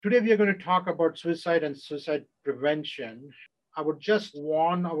Today, we are going to talk about suicide and suicide prevention. I would just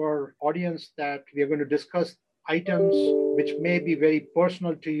warn our audience that we are going to discuss items which may be very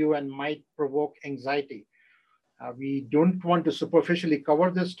personal to you and might provoke anxiety. We don't want to superficially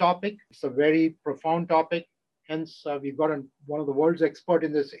cover this topic. It's a very profound topic. Hence, we've got one of the world's expert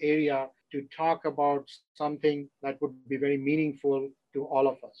in this area to talk about something that would be very meaningful to all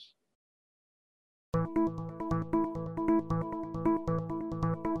of us.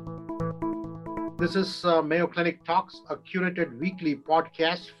 This is Mayo Clinic Talks, a curated weekly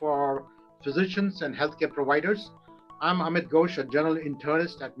podcast for physicians and healthcare providers. I'm Amit Ghosh, a general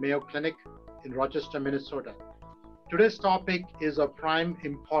internist at Mayo Clinic in Rochester, Minnesota. Today's topic is of prime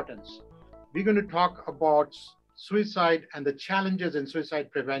importance. We're going to talk about suicide and the challenges in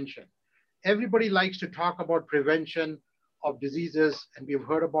suicide prevention. Everybody likes to talk about prevention of diseases, and we've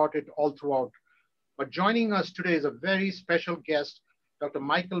heard about it all throughout. But joining us today is a very special guest, Dr.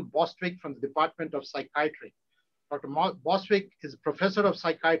 Michael Bostwick from the Department of Psychiatry. Dr. Bostwick is professor of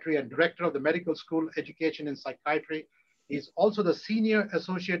psychiatry and director of the Medical School Education in Psychiatry. He's also the senior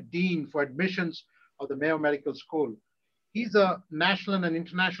associate dean for admissions of the Mayo Medical School. He's a national and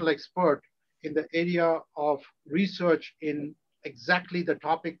international expert in the area of research in exactly the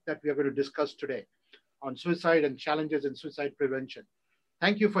topic that we are going to discuss today on suicide and challenges in suicide prevention.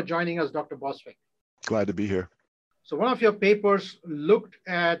 Thank you for joining us, Dr. Bostwick. Glad to be here. So one of your papers looked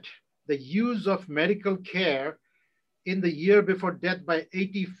at the use of medical care in the year before death by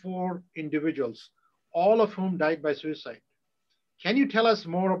 84 individuals, all of whom died by suicide. Can you tell us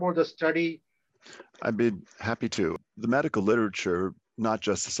more about the study? I'd be happy to. The medical literature, not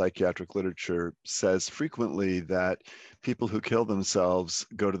just the psychiatric literature, says frequently that people who kill themselves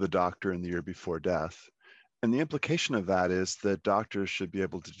go to the doctor in the year before death. And the implication of that is that doctors should be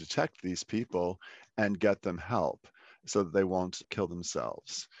able to detect these people and get them help so that they won't kill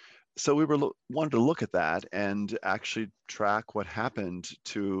themselves. So we wanted to look at that and actually track what happened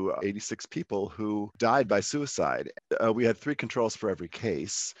to 86 people who died by suicide. We had 3 controls for every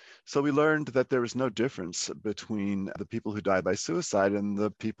case. So we learned that there was no difference between the people who died by suicide and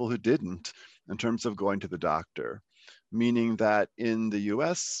the people who didn't in terms of going to the doctor. Meaning that in the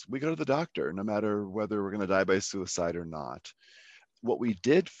US, we go to the doctor no matter whether we're going to die by suicide or not. What we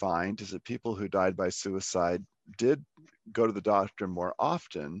did find is that people who died by suicide did go to the doctor more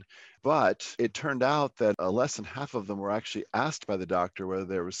often, but it turned out that less than half of them were actually asked by the doctor whether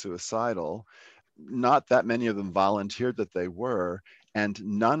they were suicidal. Not that many of them volunteered that they were, and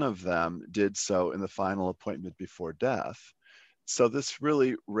none of them did so in the final appointment before death. So this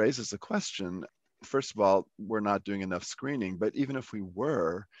really raises the question. First of all, we're not doing enough screening, but even if we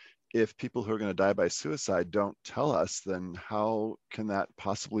were, if people who are going to die by suicide don't tell us, then how can that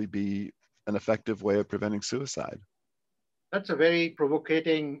possibly be an effective way of preventing suicide? That's a very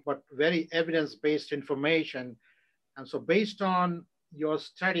provocating but very evidence-based information. And so based on your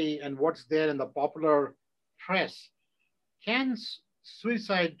study and what's there in the popular press, can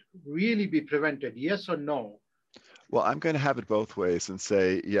suicide really be prevented? Yes or no? Well, I'm going to have it both ways and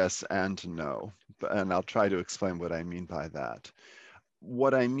say yes and no, and I'll try to explain what I mean by that.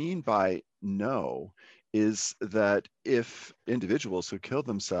 What I mean by no is that if individuals who kill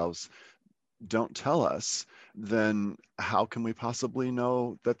themselves don't tell us, then how can we possibly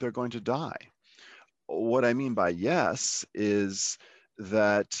know that they're going to die? What I mean by yes is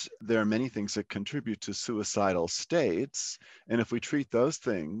that there are many things that contribute to suicidal states. And if we treat those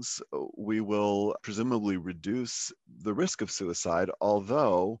things, we will presumably reduce the risk of suicide,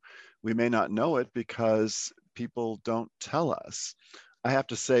 although we may not know it because people don't tell us. I have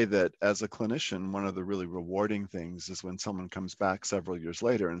to say that as a clinician, one of the really rewarding things is when someone comes back several years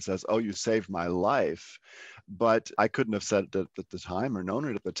later and says, "Oh, you saved my life." But I couldn't have said it at the time or known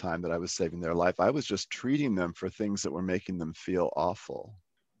it at the time that I was saving their life. I was just treating them for things that were making them feel awful.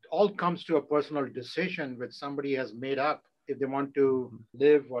 It all comes to a personal decision which somebody has made up if they want to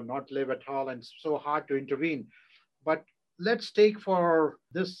live or not live at all. And it's so hard to intervene. But let's take for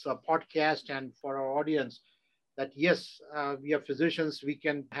this podcast and for our audience that yes, we are physicians, we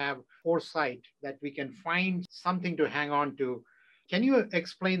can have foresight, that we can find something to hang on to. Can you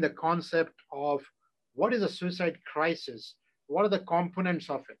explain the concept of what is a suicide crisis? What are the components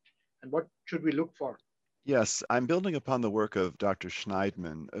of it? And what should we look for? Yes, I'm building upon the work of Dr.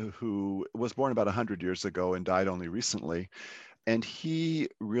 Schneidman, who was born about 100 years ago and died only recently. And he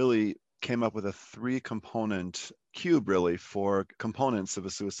really came up with a 3-component cube, really, for components of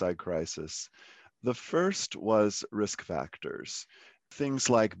a suicide crisis. The first was risk factors, things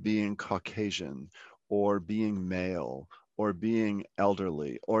like being Caucasian or being male or being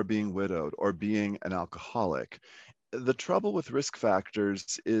elderly or being widowed or being an alcoholic. The trouble with risk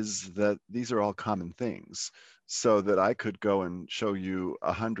factors is that these are all common things. So that I could go and show you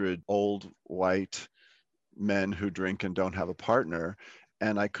 100 old white men who drink and don't have a partner,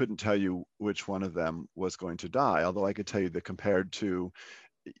 and I couldn't tell you which one of them was going to die. Although I could tell you that compared to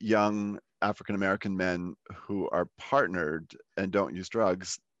young African American men who are partnered and don't use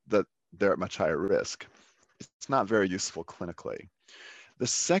drugs, that they're at much higher risk. It's not very useful clinically. The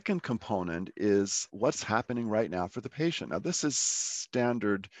second component is what's happening right now for the patient. Now, this is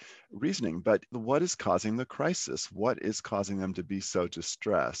standard reasoning, but what is causing the crisis? What is causing them to be so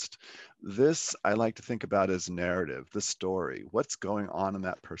distressed? This I like to think about as narrative, the story, what's going on in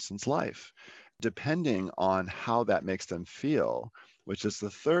that person's life. Depending on how that makes them feel, which is the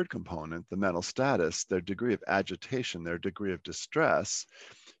third component, the mental status, their degree of agitation, their degree of distress,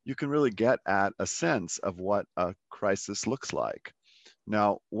 you can really get at a sense of what a crisis looks like.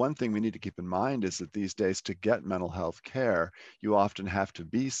 Now, one thing we need to keep in mind is that these days, to get mental health care, you often have to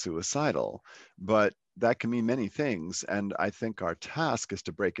be suicidal, but that can mean many things. And I think our task is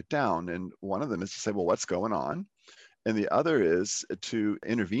to break it down. And one of them is to say, well, what's going on? And the other is to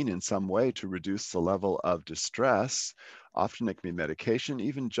intervene in some way to reduce the level of distress. Often it can be medication,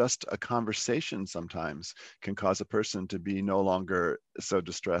 even just a conversation sometimes can cause a person to be no longer so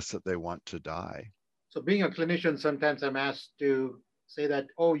distressed that they want to die. So, being a clinician, sometimes I'm asked to say that,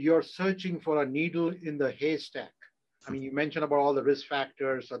 oh, you're searching for a needle in the haystack. I mean, you mentioned about all the risk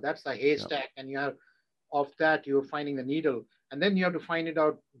factors. So, that's the Yeah. haystack. And you have, of that, you're finding the needle. And then you have to find it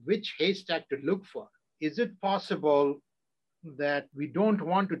out which haystack to look for. Is it possible that we don't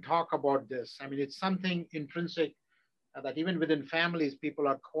want to talk about this? I mean, it's something intrinsic that even within families, people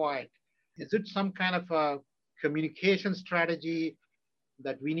are quiet. Is it some kind of a communication strategy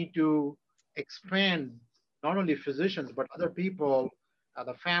that we need to expand, not only physicians but other people,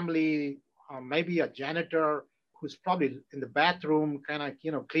 the family, maybe a janitor who's probably in the bathroom, kind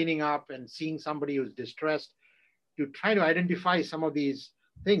of cleaning up and seeing somebody who's distressed, to try to identify some of these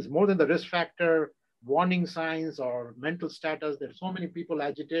things more than the risk factor, warning signs, or mental status. There's so many people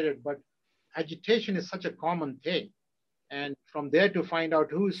agitated, but agitation is such a common thing. And from there to find out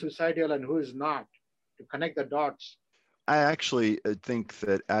who is suicidal and who is not, to connect the dots. I actually think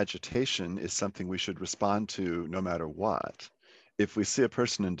that agitation is something we should respond to no matter what. If we see a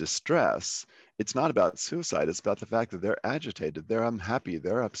person in distress, it's not about suicide, it's about the fact that they're agitated, they're unhappy,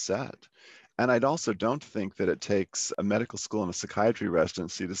 they're upset. And I also don't think that it takes a medical school and a psychiatry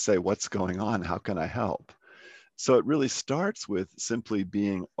residency to say, what's going on? How can I help? So it really starts with simply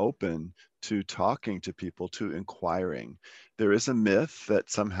being open to talking to people, to inquiring. There is a myth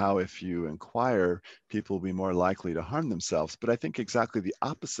that somehow if you inquire, people will be more likely to harm themselves. But I think exactly the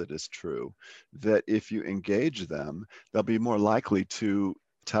opposite is true, that if you engage them, they'll be more likely to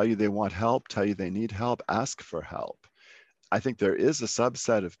tell you they want help, tell you they need help, ask for help. I think there is a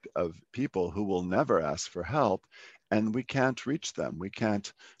subset of people who will never ask for help, and we can't reach them. We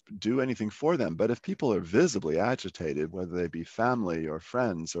can't do anything for them. But if people are visibly agitated, whether they be family or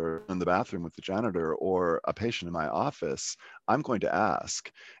friends or in the bathroom with the janitor or a patient in my office, I'm going to ask.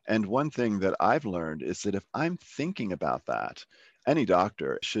 And one thing that I've learned is that if I'm thinking about that, any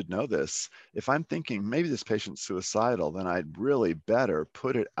doctor should know this. If I'm thinking maybe this patient's suicidal, then I'd really better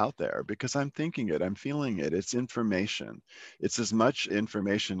put it out there because I'm thinking it, I'm feeling it. It's information. It's as much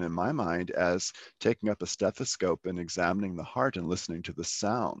information in my mind as taking up a stethoscope and examining the heart and listening to the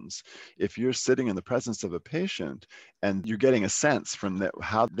sounds. If you're sitting in the presence of a patient and you're getting a sense from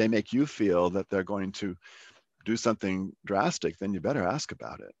how they make you feel that they're going to do something drastic, then you better ask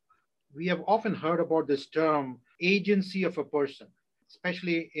about it. We have often heard about this term agency of a person,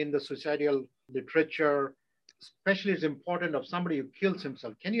 especially in the suicidal literature. Especially it's important of somebody who kills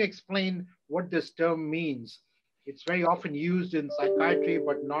himself. Can you explain what this term means? It's very often used in psychiatry,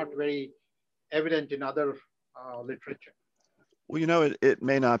 but not very evident in other literature. Well, it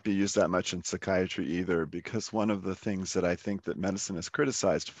may not be used that much in psychiatry either, because one of the things that I think that medicine is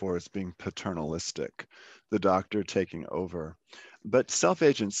criticized for is being paternalistic, the doctor taking over. But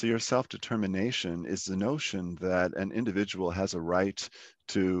self-agency or self-determination is the notion that an individual has a right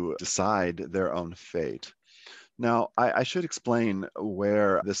to decide their own fate. Now, I should explain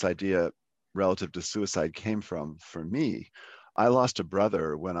where this idea relative to suicide came from for me. I lost a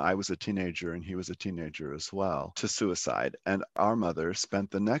brother when I was a teenager, and he was a teenager as well, to suicide. And our mother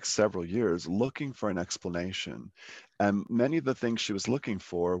spent the next several years looking for an explanation. And many of the things she was looking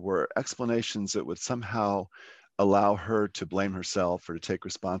for were explanations that would somehow allow her to blame herself or to take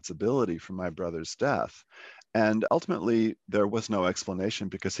responsibility for my brother's death. And ultimately, there was no explanation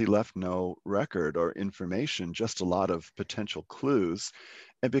because he left no record or information, just a lot of potential clues.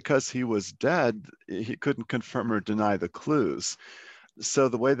 And because he was dead, he couldn't confirm or deny the clues. So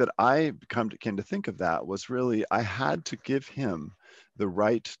the way that I came to think of that was really I had to give him the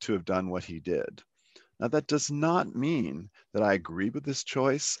right to have done what he did. Now, that does not mean that I agree with this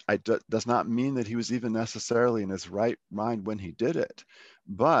choice. Does not mean that he was even necessarily in his right mind when he did it.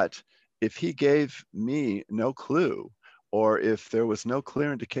 But if he gave me no clue, or if there was no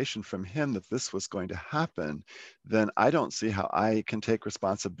clear indication from him that this was going to happen, then I don't see how I can take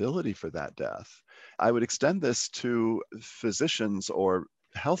responsibility for that death. I would extend this to physicians or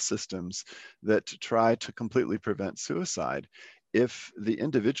health systems that try to completely prevent suicide. If the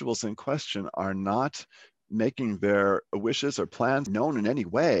individuals in question are not making their wishes or plans known in any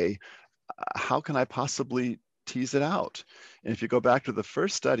way, how can I possibly tease it out? And if you go back to the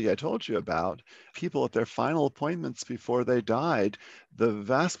first study I told you about, people at their final appointments before they died, the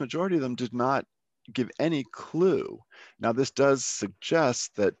vast majority of them did not give any clue. Now, this does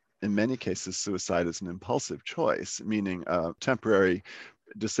suggest that in many cases, suicide is an impulsive choice, meaning a temporary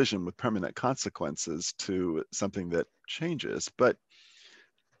decision with permanent consequences to something that changes. But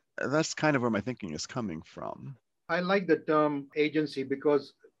that's kind of where my thinking is coming from. I like the term agency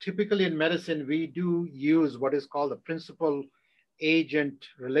because typically in medicine, we do use what is called the principal agent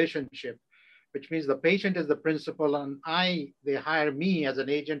relationship, which means the patient is the principal and they hire me as an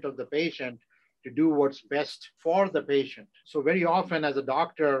agent of the patient to do what's best for the patient. So very often as a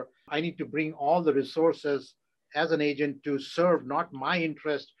doctor, I need to bring all the resources as an agent to serve not my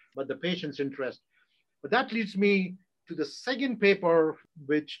interest, but the patient's interest. But that leads me to the second paper,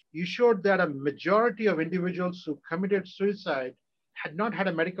 which you showed that a majority of individuals who committed suicide had not had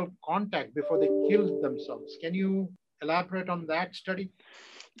a medical contact before they killed themselves. Can you elaborate on that study?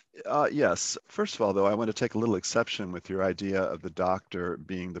 Yes. First of all, though, I want to take a little exception with your idea of the doctor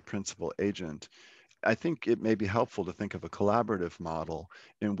being the principal agent. I think it may be helpful to think of a collaborative model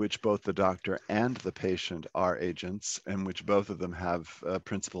in which both the doctor and the patient are agents, and which both of them have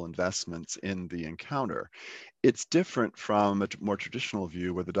principal investments in the encounter. It's different from a more traditional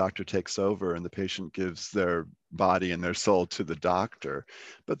view where the doctor takes over and the patient gives their body and their soul to the doctor.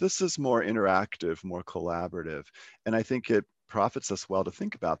 But this is more interactive, more collaborative. And I think it profits us well to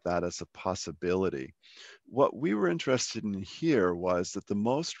think about that as a possibility. What we were interested in here was that the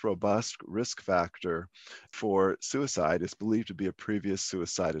most robust risk factor for suicide is believed to be a previous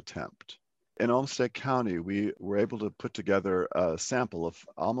suicide attempt. In Olmsted County, we were able to put together a sample of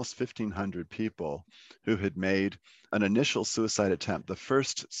almost 1,500 people who had made an initial suicide attempt, the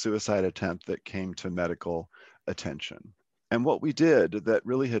first suicide attempt that came to medical attention. And what we did that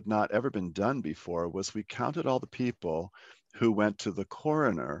really had not ever been done before was we counted all the people who went to the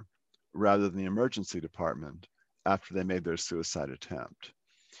coroner rather than the emergency department after they made their suicide attempt.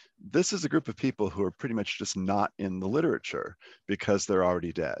 This is a group of people who are pretty much just not in the literature because they're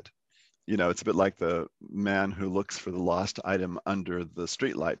already dead. You know, it's a bit like the man who looks for the lost item under the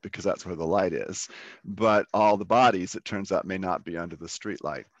streetlight because that's where the light is. But all the bodies, it turns out, may not be under the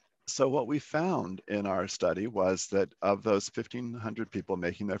streetlight. So what we found in our study was that of those 1,500 people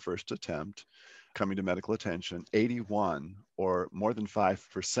making their first attempt, coming to medical attention, 81 or more than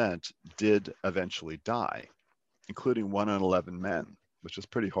 5% did eventually die, including 1 in 11 men, which is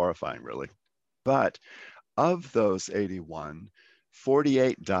pretty horrifying, really. But of those 81,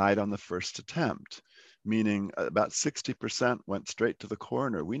 48 died on the first attempt, meaning about 60% went straight to the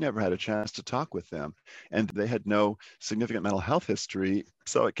coroner. We never had a chance to talk with them, and they had no significant mental health history,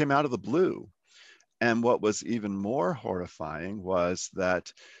 so it came out of the blue. And what was even more horrifying was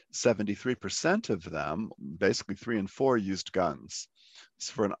that 73% of them, basically 3 in 4, used guns.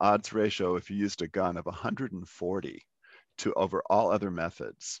 So for an odds ratio, if you used a gun of 140 to over all other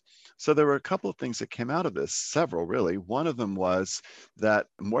methods. So there were a couple of things that came out of this, several really. One of them was that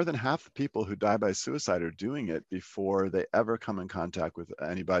more than half the people who die by suicide are doing it before they ever come in contact with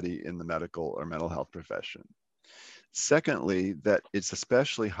anybody in the medical or mental health profession. Secondly, that it's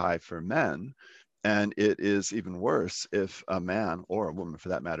especially high for men. And it is even worse if a man, or a woman for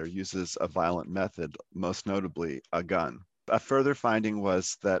that matter, uses a violent method, most notably a gun. A further finding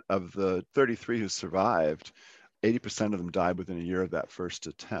was that of the 33 who survived, 80% of them died within a year of that first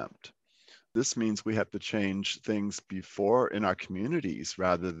attempt. This means we have to change things before in our communities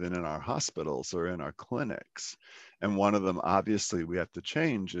rather than in our hospitals or in our clinics. And one of them, obviously, we have to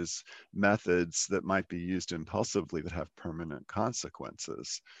change is methods that might be used impulsively that have permanent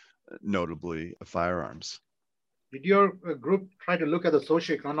consequences, notably firearms. Did your group try to look at the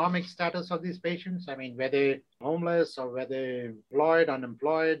socioeconomic status of these patients? I mean, were they homeless or were they employed,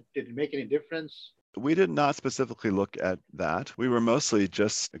 unemployed? Did it make any difference? We did not specifically look at that. We were mostly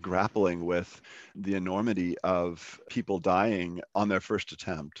just grappling with the enormity of people dying on their first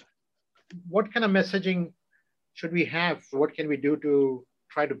attempt. What kind of messaging should we have? What can we do to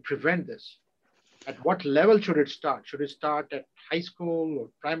try to prevent this? At what level should it start? Should it start at high school or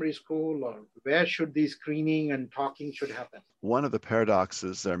primary school, or where should the screening and talking should happen? One of the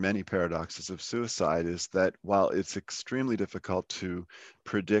paradoxes, there are many paradoxes of suicide, is that while it's extremely difficult to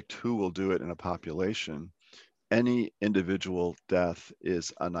predict who will do it in a population, any individual death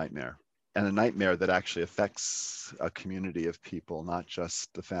is a nightmare, and a nightmare that actually affects a community of people, not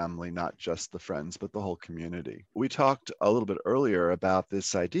just the family, not just the friends, but the whole community. We talked a little bit earlier about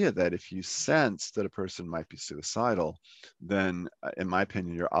this idea that if you sense that a person might be suicidal, then in my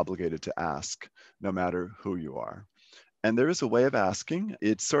opinion, you're obligated to ask, no matter who you are. And there is a way of asking.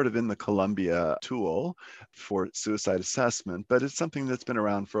 It's sort of in the Columbia tool for suicide assessment, but it's something that's been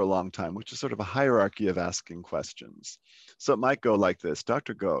around for a long time, which is sort of a hierarchy of asking questions. So it might go like this: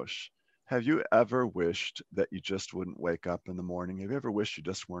 Dr. Ghosh, have you ever wished that you just wouldn't wake up in the morning? Have you ever wished you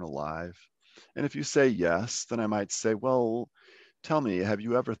just weren't alive? And if you say yes, then I might say, well, tell me, have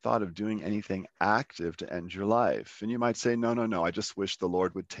you ever thought of doing anything active to end your life? And you might say, no, no, no, I just wish the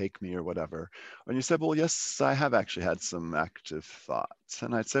Lord would take me or whatever. And you said, well, yes, I have actually had some active thoughts.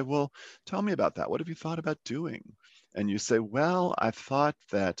 And I'd say, well, tell me about that. What have you thought about doing? And you say, well, I've thought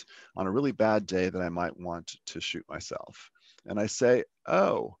that on a really bad day that I might want to shoot myself. And I say,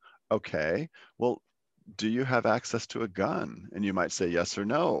 oh, okay. Well, do you have access to a gun? And you might say yes or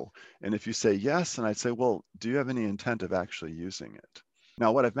no. And if you say yes, and I'd say, well, do you have any intent of actually using it?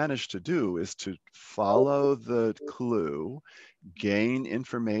 Now, what I've managed to do is to follow the clue, gain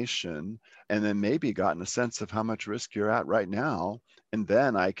information, and then maybe gotten a sense of how much risk you're at right now. And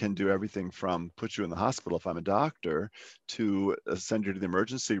then I can do everything from put you in the hospital if I'm a doctor to send you to the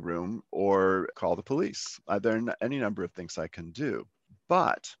emergency room or call the police. There are any number of things I can do.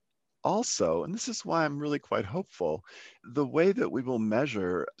 But also, and this is why I'm really quite hopeful, the way that we will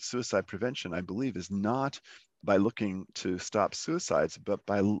measure suicide prevention, I believe, is not by looking to stop suicides, but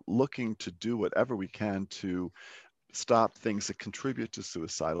by looking to do whatever we can to stop things that contribute to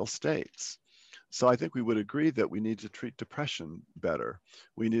suicidal states. So I think we would agree that we need to treat depression better.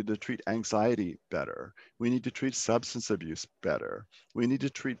 We need to treat anxiety better. We need to treat substance abuse better. We need to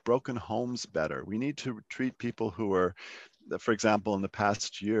treat broken homes better. We need to treat people who are, for example, in the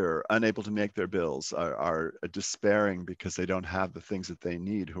past year, unable to make their bills, are despairing because they don't have the things that they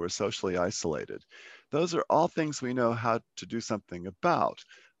need, who are socially isolated. Those are all things we know how to do something about.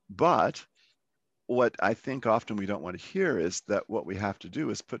 But what I think often we don't want to hear is that what we have to do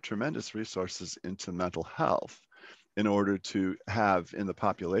is put tremendous resources into mental health in order to have in the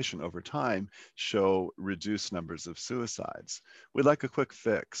population over time show reduced numbers of suicides. We'd like a quick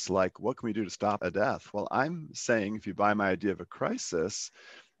fix, like what can we do to stop a death? Well, I'm saying if you buy my idea of a crisis,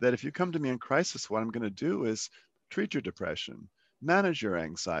 that if you come to me in crisis, what I'm going to do is treat your depression, manage your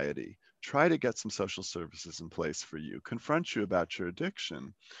anxiety, try to get some social services in place for you, confront you about your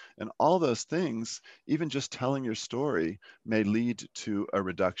addiction. And all those things, even just telling your story, may lead to a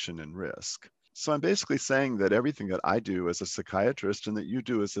reduction in risk. So I'm basically saying that everything that I do as a psychiatrist and that you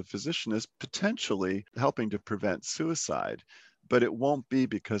do as a physician is potentially helping to prevent suicide. But it won't be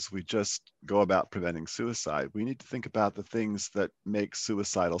because we just go about preventing suicide. We need to think about the things that make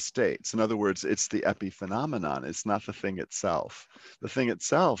suicidal states. In other words, it's the epiphenomenon, it's not the thing itself. The thing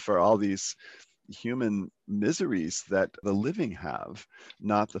itself are all these human miseries that the living have,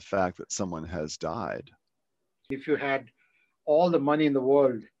 not the fact that someone has died. If you had all the money in the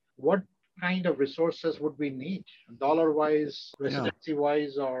world, what kind of resources would we need? Dollar wise, Yeah. residency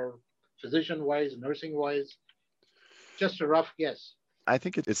wise, or physician wise, nursing wise? Just a rough guess. I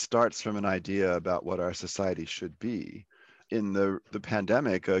think it starts from an idea about what our society should be. In the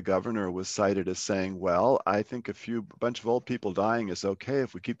pandemic, a governor was cited as saying, well, I think bunch of old people dying is okay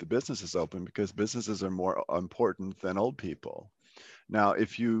if we keep the businesses open because businesses are more important than old people. Now,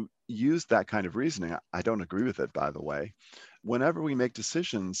 if you use that kind of reasoning, I don't agree with it, by the way. Whenever we make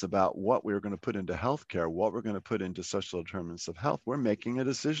decisions about what we're going to put into healthcare, what we're going to put into social determinants of health, we're making a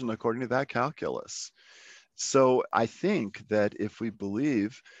decision according to that calculus. So I think that if we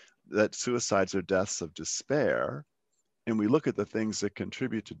believe that suicides are deaths of despair, and we look at the things that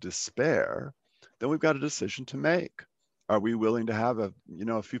contribute to despair, then we've got a decision to make. Are we willing to have a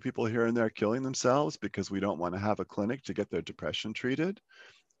few people here and there killing themselves because we don't want to have a clinic to get their depression treated?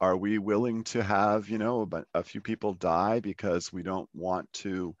 Are we willing to have, a few people die because we don't want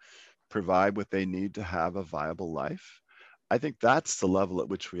to provide what they need to have a viable life? I think that's the level at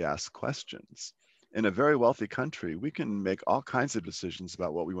which we ask questions. In a very wealthy country, we can make all kinds of decisions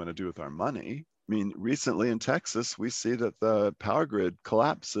about what we want to do with our money. I mean, recently in Texas, we see that the power grid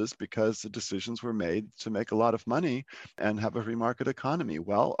collapses because the decisions were made to make a lot of money and have a free market economy.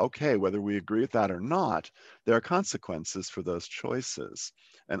 Well, okay, whether we agree with that or not, there are consequences for those choices.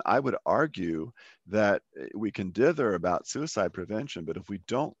 And I would argue that we can dither about suicide prevention, but if we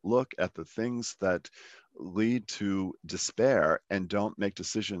don't look at the things that lead to despair and don't make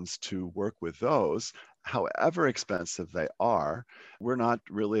decisions to work with those, however expensive they are, we're not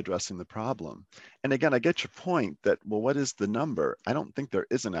really addressing the problem. And again, I get your point that, well, what is the number? I don't think there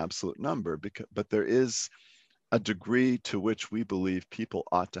is an absolute number, but there is a degree to which we believe people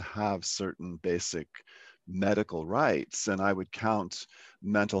ought to have certain basic medical rights. And I would count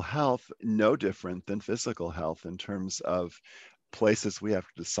mental health no different than physical health in terms of places we have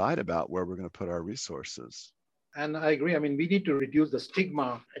to decide about where we're going to put our resources. And I agree. I mean, we need to reduce the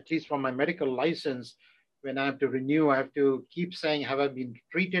stigma, at least from my medical license. When I have to renew, I have to keep saying, have I been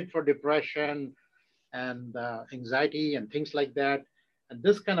treated for depression and anxiety and things like that? And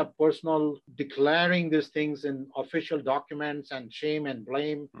this kind of personal declaring these things in official documents and shame and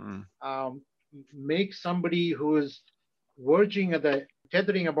blame um, makes somebody who is verging at the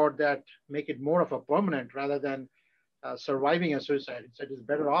tethering about that, make it more of a permanent rather than surviving a suicide. It is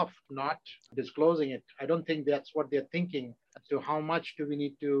better off not disclosing it. I don't think that's what they're thinking as to how much do we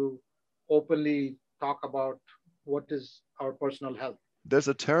need to openly talk about what is our personal health. There's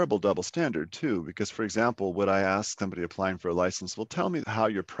a terrible double standard too, because for example, would I ask somebody applying for a license, well, tell me how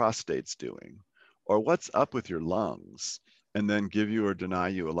your prostate's doing, or what's up with your lungs, and then give you or deny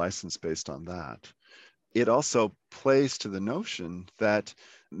you a license based on that. It also plays to the notion that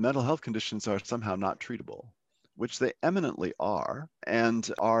mental health conditions are somehow not treatable, which they eminently are, and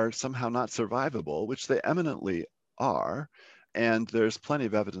are somehow not survivable, which they eminently are. And there's plenty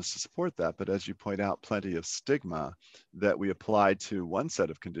of evidence to support that, but as you point out, plenty of stigma that we apply to one set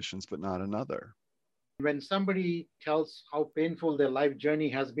of conditions, but not another. When somebody tells how painful their life journey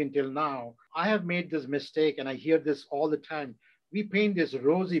has been till now, I have made this mistake and I hear this all the time. We paint this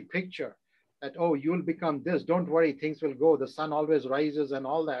rosy picture that, oh, you'll become this, don't worry, things will go, the sun always rises and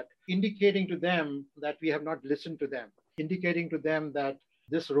all that, indicating to them that we have not listened to them, indicating to them that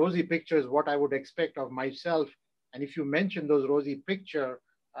this rosy picture is what I would expect of myself. And if you mention those rosy picture,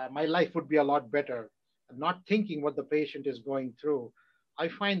 my life would be a lot better. Not thinking what the patient is going through. I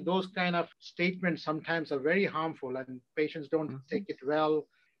find those kind of statements sometimes are very harmful and patients don't take it well.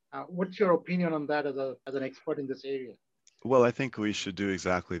 What's your opinion on that as an expert in this area? Well, I think we should do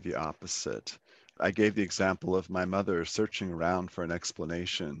exactly the opposite. I gave the example of my mother searching around for an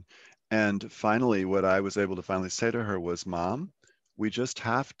explanation. And finally, what I was able to finally say to her was, Mom, we just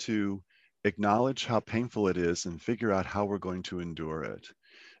have to acknowledge how painful it is and figure out how we're going to endure it.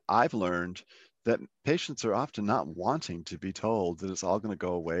 I've learned that patients are often not wanting to be told that it's all going to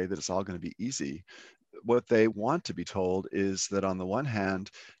go away, that it's all going to be easy. What they want to be told is that on the one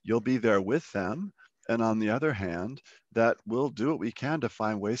hand, you'll be there with them, and on the other hand, that we'll do what we can to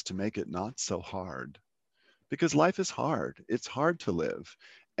find ways to make it not so hard. Because life is hard. It's hard to live.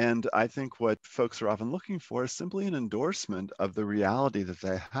 And I think what folks are often looking for is simply an endorsement of the reality that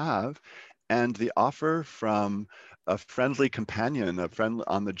they have and the offer from a friendly companion, a friend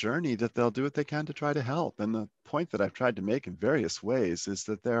on the journey, that they'll do what they can to try to help. And the point that I've tried to make in various ways is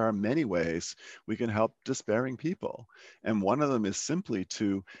that there are many ways we can help despairing people. And one of them is simply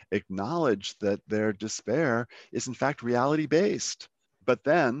to acknowledge that their despair is in fact reality-based. But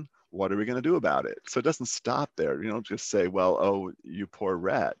then what are we going to do about it? So it doesn't stop there. You don't just say, well, oh, you poor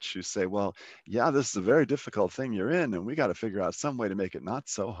wretch. You say, well, yeah, this is a very difficult thing you're in, and we got to figure out some way to make it not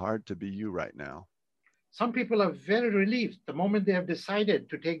so hard to be you right now. Some people are very relieved the moment they have decided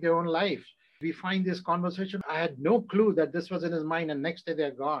to take their own life. We find this conversation, I had no clue that this was in his mind, and next day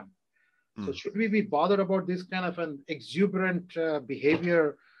they're gone. So should we be bothered about this kind of an exuberant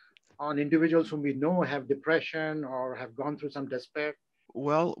behavior on individuals whom we know have depression or have gone through some despair?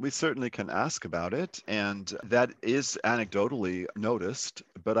 Well, we certainly can ask about it, and that is anecdotally noticed.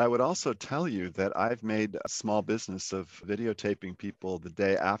 But I would also tell you that I've made a small business of videotaping people the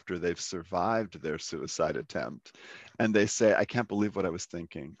day after they've survived their suicide attempt. And they say, I can't believe what I was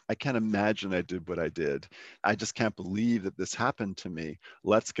thinking. I can't imagine I did what I did. I just can't believe that this happened to me.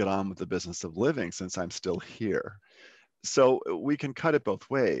 Let's get on with the business of living since I'm still here. So we can cut it both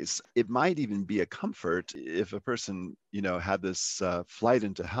ways. It might even be a comfort if a person, had this flight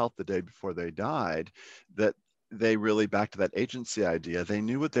into health the day before they died, that they really, back to that agency idea, they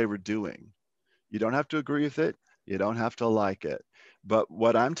knew what they were doing. You don't have to agree with it. You don't have to like it. But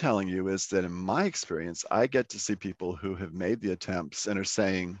what I'm telling you is that in my experience, I get to see people who have made the attempts and are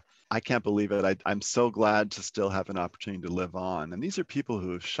saying, I can't believe it. I'm so glad to still have an opportunity to live on. And these are people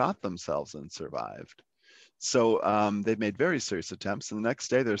who have shot themselves and survived. So they've made very serious attempts. And the next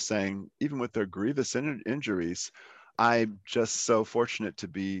day they're saying, even with their grievous injuries, I'm just so fortunate to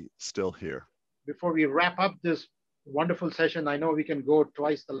be still here. Before we wrap up this wonderful session, I know we can go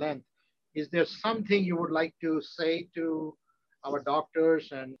twice the length. Is there something you would like to say to our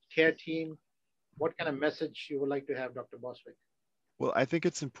doctors and care team? What kind of message you would like to have, Dr. Bostwick? Well, I think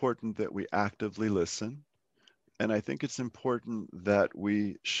it's important that we actively listen. And I think it's important that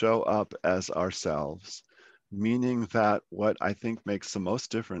we show up as ourselves, meaning that what I think makes the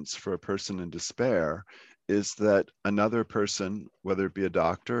most difference for a person in despair is that another person, whether it be a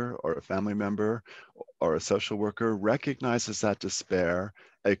doctor or a family member or a social worker, recognizes that despair,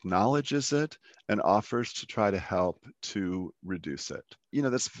 acknowledges it, and offers to try to help to reduce it. You know,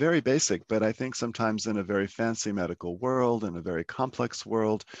 that's very basic, but I think sometimes in a very fancy medical world, in a very complex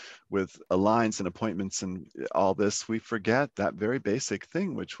world with lines and appointments and all this, we forget that very basic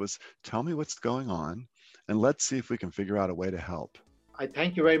thing, which was tell me what's going on and let's see if we can figure out a way to help. I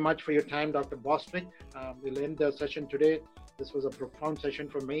thank you very much for your time, Dr. Bostwick. We'll end the session today. This was a profound session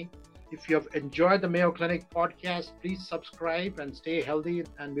for me. If you have enjoyed the Mayo Clinic podcast, please subscribe and stay healthy,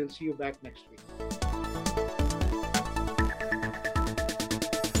 and we'll see you back next week.